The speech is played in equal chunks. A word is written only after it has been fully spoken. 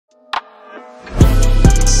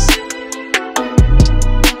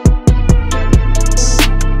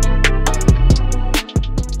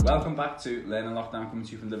back to Learning Lockdown, coming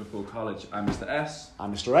to you from Liverpool College. I'm Mr. S.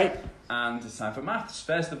 I'm Mr. A. And it's time for maths.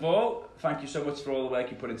 First of all, thank you so much for all the work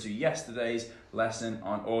you put into yesterday's lesson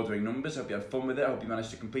on ordering numbers. I hope you had fun with it. I hope you managed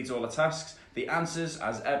to complete all the tasks. The answers,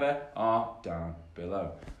 as ever, are down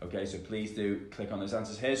below. Okay, so please do click on those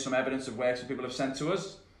answers. Here's some evidence of work some people have sent to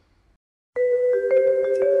us.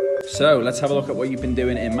 So let's have a look at what you've been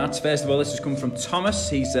doing in maths. First of all, this has come from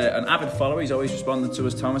Thomas. He's an avid follower. He's always responding to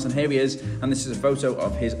us, Thomas. And here he is. And this is a photo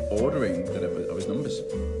of his ordering of his numbers.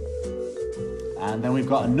 And then we've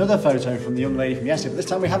got another photo from the young lady from yesterday. But this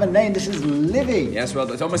time we have a name. This is Livy. Yes, well,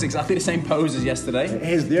 it's almost exactly the same pose as yesterday. It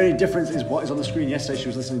is. The only difference is what is on the screen. Yesterday she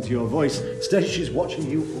was listening to your voice. Today she's watching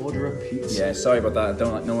you order a pizza. Yeah, sorry about that.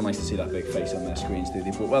 No one likes to see that big face on their screens, do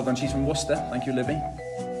they? But well done. She's from Worcester. Thank you, Livy.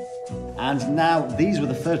 And now, these were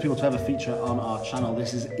the first people to ever feature on our channel.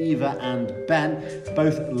 This is Eva and Ben,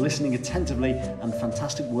 both listening attentively, and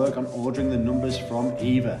fantastic work on ordering the numbers from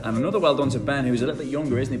Eva. And another well done to Ben, who's a little bit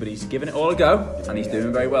younger, isn't he? But he's giving it all a go, and he's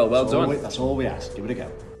doing very well. Well done. That's all we ask. Give it a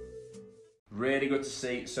go. Really good to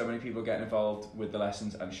see so many people getting involved with the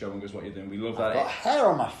lessons and showing us what you're doing. We love that. I've got hair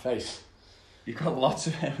on my face. You've got lots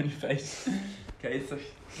of hair on your face. Okay, so...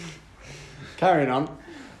 Carrying on.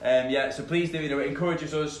 Yeah, so please do, it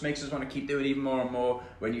encourages us, makes us want to keep doing even more and more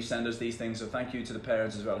when you send us these things. So thank you to the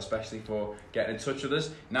parents as well, especially for getting in touch with us.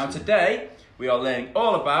 Now today, we are learning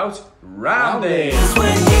all about rounding.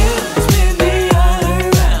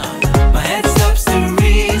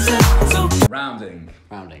 Rounding.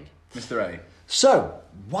 Mr. A. So,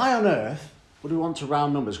 why on earth would we want to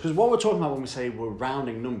round numbers? Because what we're talking about when we say we're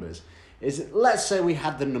rounding numbers is, let's say we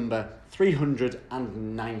had the number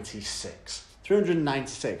 396.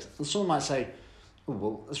 396. And someone might say, oh,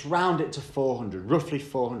 well, let's round it to 400, roughly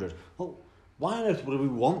 400. Well, why on earth would we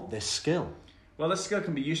want this skill? Well, this skill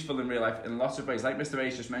can be useful in real life in lots of ways. Like Mr.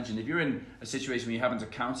 A's just mentioned, if you're in a situation where you're having to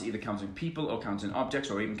count, either counting people or counting objects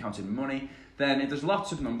or even counting money, then if there's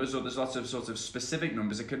lots of numbers or there's lots of sort of specific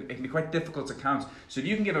numbers, it can be quite difficult to count. So if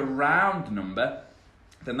you can give a round number,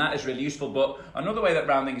 then that is really useful. But another way that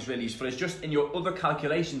rounding is really useful is just in your other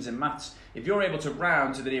calculations in maths. If you're able to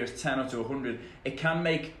round to the nearest 10 or to 100, it can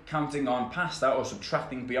make counting on past that or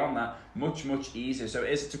subtracting beyond that much, much easier. So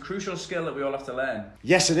it's a crucial skill that we all have to learn.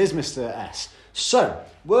 Yes, it is, Mr. S. So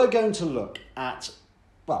we're going to look at,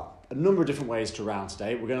 well, a number of different ways to round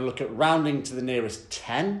today. We're going to look at rounding to the nearest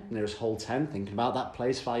 10, nearest whole 10, thinking about that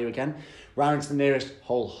place value again. Rounding to the nearest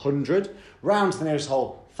whole 100, round to the nearest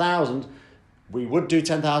whole 1,000. We would do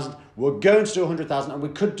 10,000, we're going to do 100,000, and we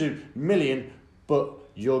could do million, but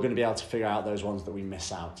you're going to be able to figure out those ones that we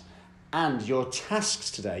miss out. And your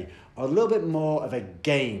tasks today are a little bit more of a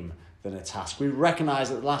game than a task. We recognise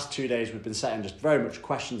that the last 2 days we've been setting just very much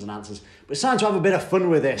questions and answers, but it's time to have a bit of fun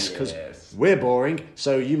with this, because we're boring,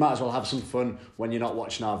 so you might as well have some fun when you're not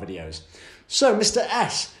watching our videos. So, Mr.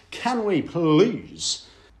 S, can we please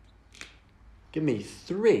give me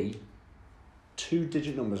 3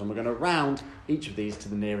 two-digit numbers, and we're going to round each of these to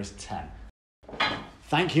the nearest 10.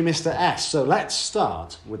 Thank you, Mr. S. So let's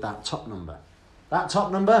start with that top number. That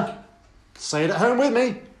top number, say it at home with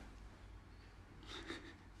me.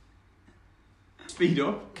 Speed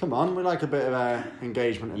up. Come on, we like a bit of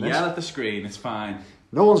engagement in this. Yell at the screen, it's fine.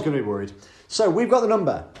 No one's going to be worried. So we've got the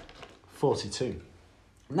number 42.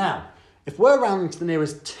 Now, if we're rounding to the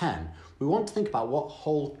nearest 10, we want to think about what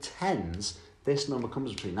whole tens this number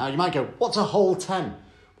comes between. Now, you might go, what's a whole 10?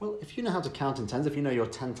 Well, if you know how to count in tens, if you know your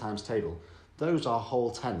 10 times table, those are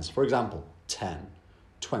whole tens. For example, 10,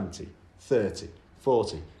 20, 30,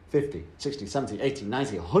 40, 50, 60, 70, 80,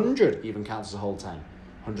 90, 100 even counts as a whole 10.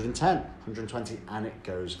 110, 120, and it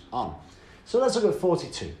goes on. So let's look at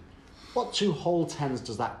 42. What two whole tens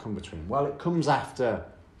does that come between? Well, it comes after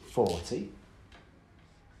 40,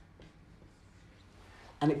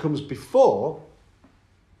 and it comes before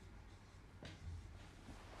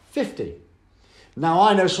 50. Now,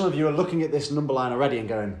 I know some of you are looking at this number line already and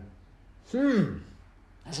going,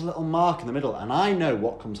 there's a little mark in the middle, and I know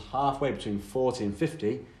what comes halfway between 40 and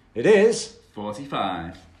 50. It is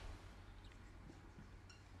 45.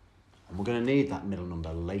 And we're going to need that middle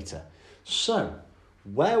number later. So,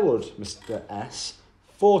 where would Mr. S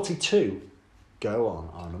 42 go on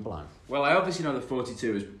our number line? Well, I obviously know that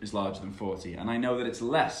 42 is larger than 40, and I know that it's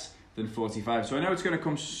less than 45. So I know it's going to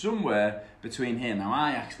come somewhere between here. Now,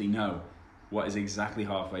 I actually know what is exactly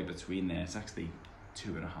halfway between there. It's actually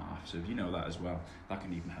 2.5. So if you know that as well, that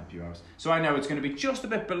can even help you out. So I know it's going to be just a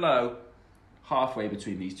bit below halfway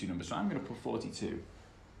between these two numbers. So I'm going to put 42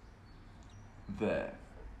 there.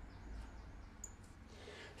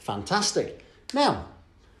 Fantastic. Now,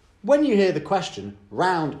 when you hear the question,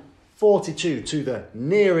 round 42 to the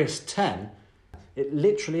nearest 10, It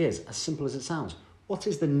literally is as simple as it sounds. What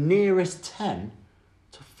is the nearest 10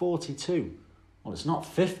 to 42? Well, it's not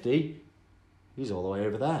 50. He's all the way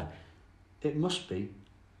over there. It must be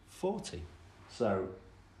 40. So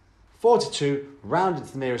 42 rounded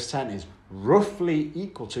to the nearest 10 is roughly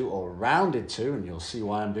equal to, or rounded to, and you'll see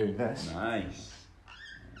why I'm doing this. Nice.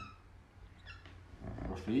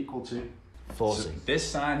 Roughly equal to 40. So this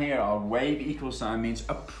sign here, our wave equal sign, means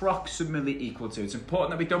approximately equal to. It's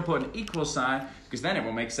important that we don't put an equal sign, because then it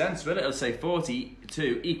won't make sense, will it? It'll say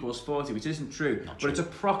 42 equals 40, which isn't true. Not but true. It's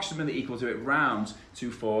approximately equal to. It rounds to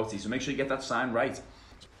 40. So make sure you get that sign right.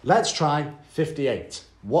 Let's try 58.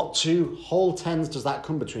 What two whole tens does that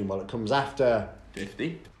come between? Well, it comes after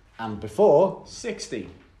 50. and before 60.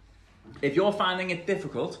 If you're finding it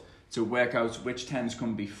difficult to work out which tens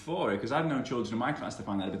come before it, because I've known children in my class to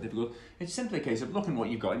find that a bit difficult, it's simply a case of looking what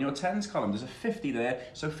you've got in your tens column. There's a 50 there,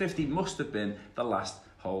 so 50 must have been the last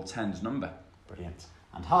whole tens number. Brilliant.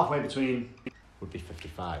 And halfway between would be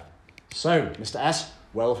 55. So, Mr. S,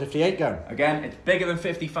 where will 58 go? Again, it's bigger than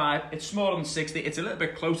 55, it's smaller than 60, it's a little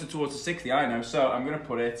bit closer towards the 60, I know, so I'm going to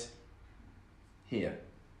put it here.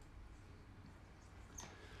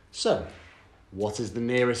 So, what is the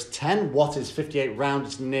nearest 10? What is 58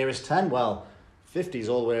 rounded to the nearest 10? Well, 50 is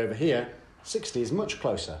all the way over here. 60 is much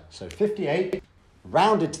closer. So 58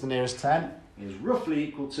 rounded to the nearest 10 is roughly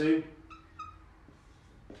equal to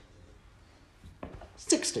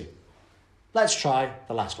 60. Let's try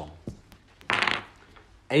the last one.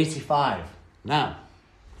 85. Now,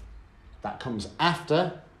 that comes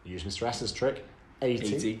after, use Mr. S's trick,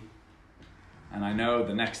 80. 80. And I know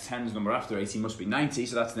the next tens number after 80 must be 90,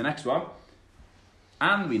 so that's the next one.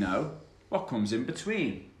 And we know what comes in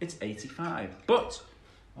between. It's 85. But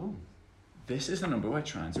this is the number we're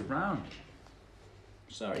trying to round.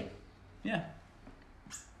 Sorry. Yeah.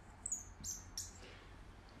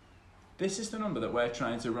 This is the number that we're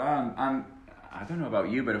trying to round. And I don't know about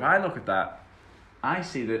you, but if I look at that, I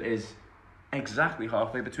see that it is exactly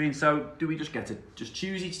halfway between. So do we just get to just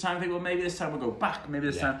choose each time and think, well, maybe this time we'll go back, maybe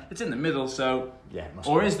this time. It's in the middle, so... Yeah, it must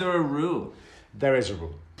or be. is there a rule? There is a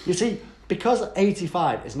rule. You see, because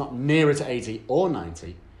 85 is not nearer to 80 or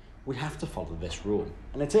 90, we have to follow this rule.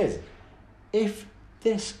 And it is, if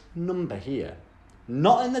this number here,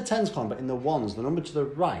 not in the tens column, but in the ones, the number to the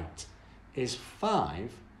right, is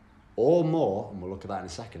 5 or more, and we'll look at that in a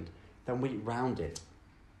second, then we round it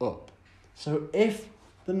up. So if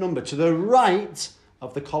the number to the right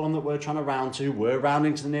of the column that we're trying to round to, we're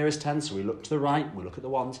rounding to the nearest 10, so we look to the right, we look at the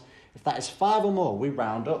ones. If that is 5 or more, we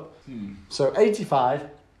round up. So 85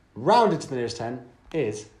 rounded to the nearest 10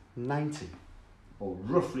 is 90, or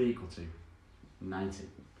roughly equal to 90.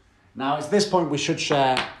 Now, it's this point we should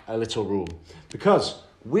share a little rule, because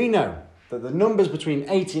we know that the numbers between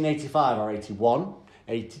 80 and 85 are 81,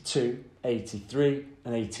 82, 83,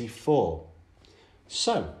 and 84.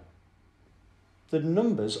 So, the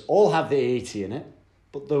numbers all have the 80 in it,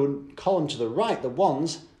 but the column to the right, the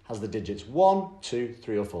ones, has the digits 1, 2,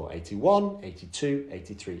 3 or 4. 81, 82,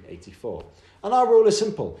 83, 84. And our rule is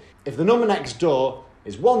simple. If the number next door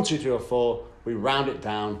is 1, 2, 3 or 4, we round it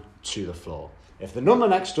down to the floor. If the number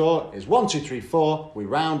next door is 1, 2, 3, 4, we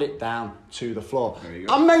round it down to the floor. There you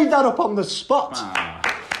go. I made that up on the spot.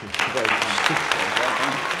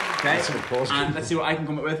 Okay, and let's see what I can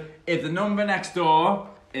come up with. If the number next door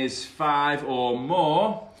is 5 or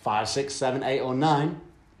more... 5, 6, 7, 8 or 9.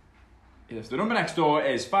 If the number next door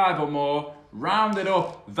is 5 or more, round it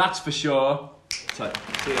up, that's for sure. So,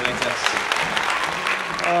 see you later.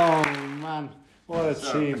 Oh, man. What a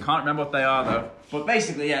team. I can't remember what they are, though. But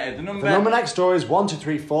basically, yeah, if the number... The number next door is 1, 2,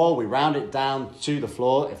 3, 4. We round it down to the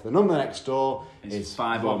floor. If the number next door is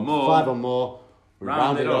 5 or more, 5 or more, we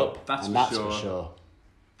round it up. That's and for that's sure. for sure.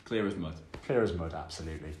 Clear as mud. Clear as mud,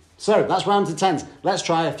 absolutely. So that's round to tens. Let's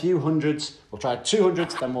try a few hundreds. We'll try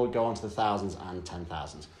 200s, then we'll go on to the thousands and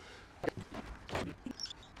 10,000s.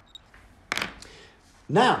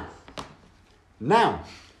 Now,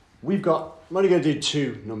 we've got, I'm only going to do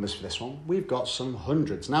 2 numbers for this one. We've got some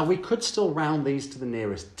hundreds. Now, we could still round these to the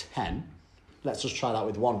nearest 10. Let's just try that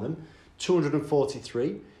with one of them.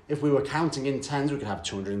 243. If we were counting in tens, we could have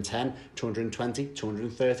 210, 220,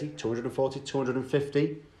 230, 240,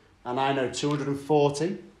 250. And I know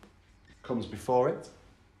 240 comes before it,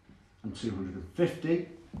 and 250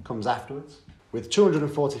 comes afterwards. With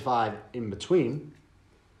 245 in between,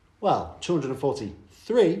 well,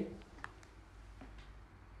 243.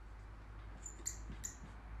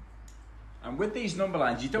 And with these number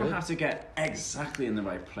lines, you don't have to get exactly in the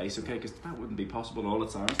right place, okay? Because that wouldn't be possible all the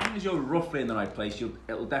time. As long as you're roughly in the right place,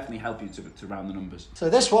 it'll definitely help you to round the numbers. So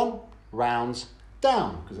this one rounds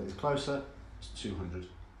down, because it's closer to 200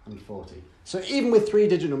 and 40. So even with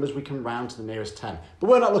 3-digit numbers, we can round to the nearest 10. But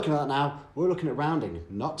we're not looking at that now. We're looking at rounding,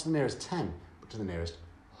 not to the nearest 10, but to the nearest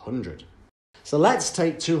 100. So let's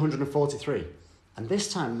take 243. And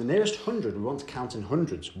this time, the nearest 100, we want to count in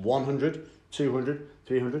hundreds. 100, 200,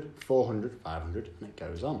 300, 400, 500, and it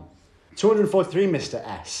goes on. 243, Mr.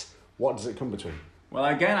 S. What does it come between? Well,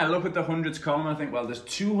 again, I look at the hundreds column and I think, well, there's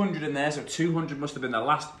 200 in there, so 200 must have been the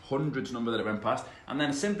last hundreds number that it went past. And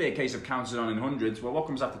then simply a case of counting on in hundreds. Well, what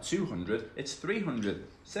comes after 200? It's 300.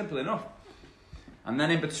 Simple enough. And then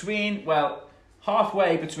in between, well,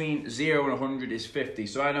 halfway between 0 and 100 is 50.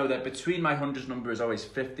 So I know that between my hundreds number is always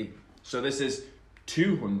 50. So this is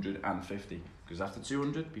 250. Because after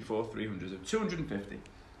 200, before 300, so 250.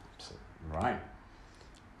 Right.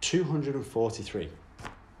 243.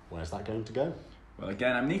 Where's that going to go? Well,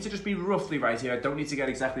 again, I need to just be roughly right here. I don't need to get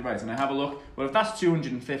exactly right. And I have a look. Well, if that's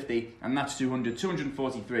 250 and that's 200,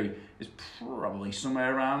 243 is probably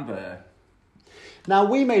somewhere around there. Now,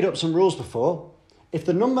 we made up some rules before. If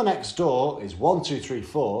the number next door is 1, 2, 3,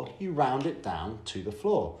 4, you round it down to the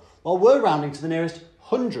floor. Well, we're rounding to the nearest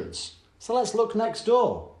hundreds. So let's look next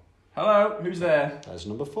door. Hello, who's there? There's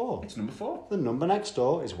number 4. It's number 4. The number next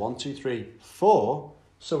door is 1, 2, 3, 4.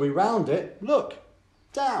 So we round it, look,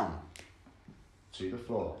 down to the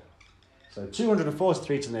floor. So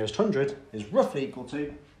 243 to the nearest 100 is roughly equal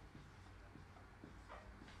to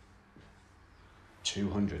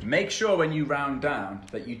 200. Make sure when you round down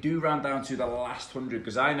that you do round down to the last 100,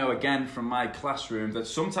 because I know again from my classroom that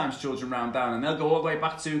sometimes children round down and they'll go all the way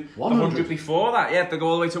back to 100. the 100 before that. Yeah, they'll go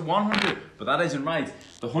all the way to 100, but that isn't right.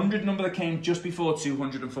 The 100 number that came just before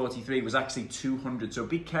 243 was actually 200, so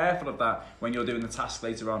be careful of that when you're doing the task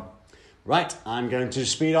later on. Right, I'm going to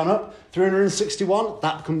speed on up. 361,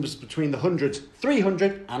 that comes between the hundreds,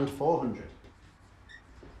 300 and 400.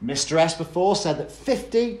 Mr. S before said that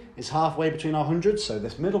 50 is halfway between our hundreds, so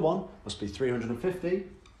this middle one must be 350.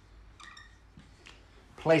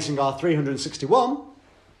 Placing our 361.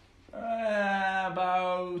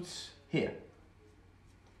 About here.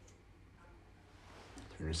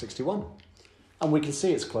 361. And we can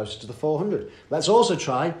see it's closer to the 400. Let's also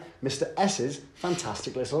try Mr. S's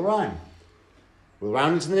fantastic little rhyme. We'll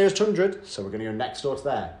round into the nearest 100, so we're going to go next door to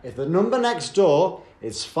there. If the number next door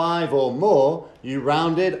is 5 or more, you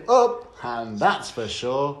round it up, and that's for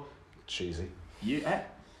sure cheesy. You've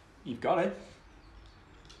got it.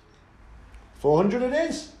 400 it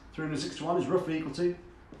is. 361 is roughly equal to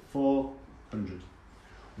 400.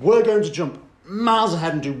 We're going to jump miles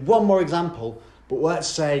ahead and do one more example, but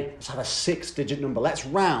let's have a 6-digit number. Let's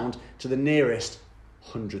round to the nearest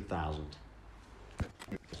 100,000.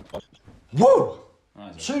 Whoa!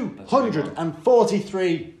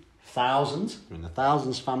 243,000. We're in the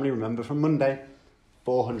thousands family, remember from Monday.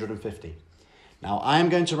 450. Now, I am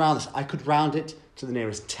going to round this. I could round it to the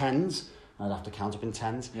nearest tens. I'd have to count up in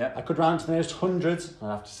tens. Yep. I could round to the nearest hundreds. I'd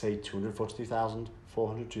have to say 242,000,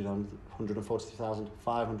 400, 242,000,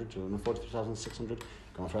 500, 243,600.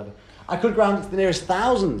 Go on forever. I could round it to the nearest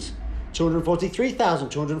thousands. 243,000,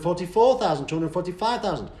 244,000,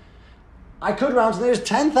 245,000. I could round to the nearest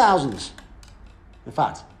 10,000s. In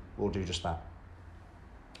fact, we'll do just that.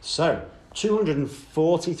 So,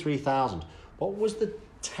 243,000. What was the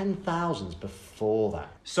 10,000s before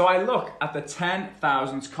that? So I look at the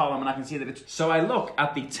 10,000s column and I can see that it's... So I look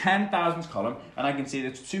at the 10,000s column and I can see that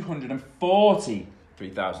it's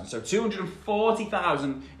 243,000. So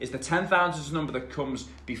 240,000 is the 10,000s number that comes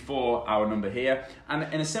before our number here. And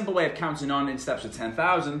in a simple way of counting on in steps of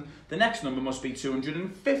 10,000, the next number must be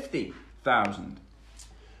 250,000.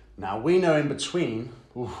 Now, we know in between,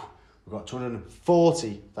 we've got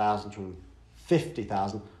 240,000,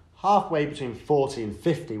 250,000. Halfway between 40 and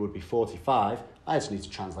 50 would be 45. I just need to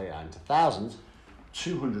translate that into thousands.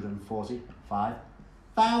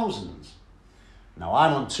 245,000. Now,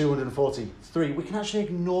 I'm on 243. We can actually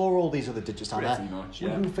ignore all these other digits down there. Pretty much, We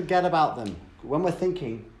yeah. can forget about them. When we're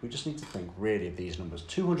thinking, we just need to think really of these numbers.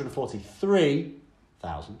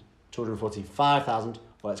 243,000, 245,000.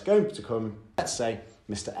 Well, it's going to come, let's say,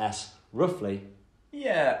 Mr. S, roughly.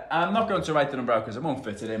 Yeah, I'm not going to write the number out because I won't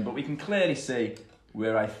fit it in, but we can clearly see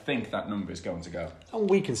where I think that number is going to go. And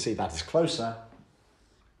we can see that is closer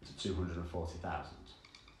to 240,000.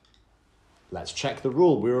 Let's check the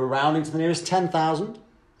rule. We were rounding to the nearest 10,000.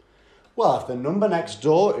 Well, if the number next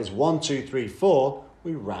door is 1, 2, 3, 4,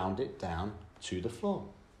 we round it down to the floor.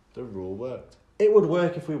 The rule worked. It would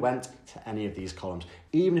work if we went to any of these columns,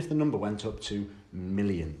 even if the number went up to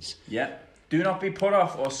millions. Yeah. Do not be put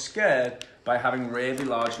off or scared by having really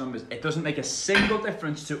large numbers. It doesn't make a single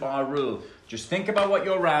difference to our rule. Just think about what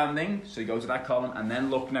you're rounding, so you go to that column, and then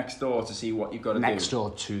look next door to see what you've got to do. Next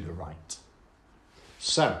door to the right.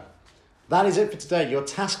 So, that is it for today. Your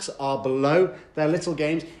tasks are below. They're little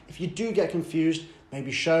games. If you do get confused,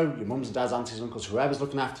 maybe show your mums and dads, aunties and uncles, whoever's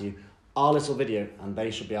looking after you, our little video, and they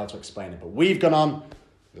should be able to explain it. But we've gone on,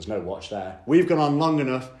 there's no watch there, we've gone on long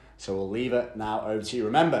enough, so we'll leave it now over to you.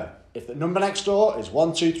 Remember, if the number next door is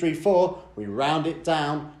 1, 2, 3, 4, we round it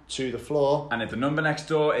down to the floor. And if the number next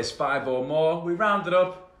door is 5 or more, we round it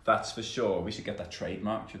up, that's for sure. We should get that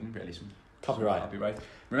trademark, shouldn't we? Really? Copyright. Copyright.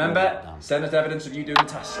 Remember, send us evidence of you doing the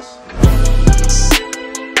tasks.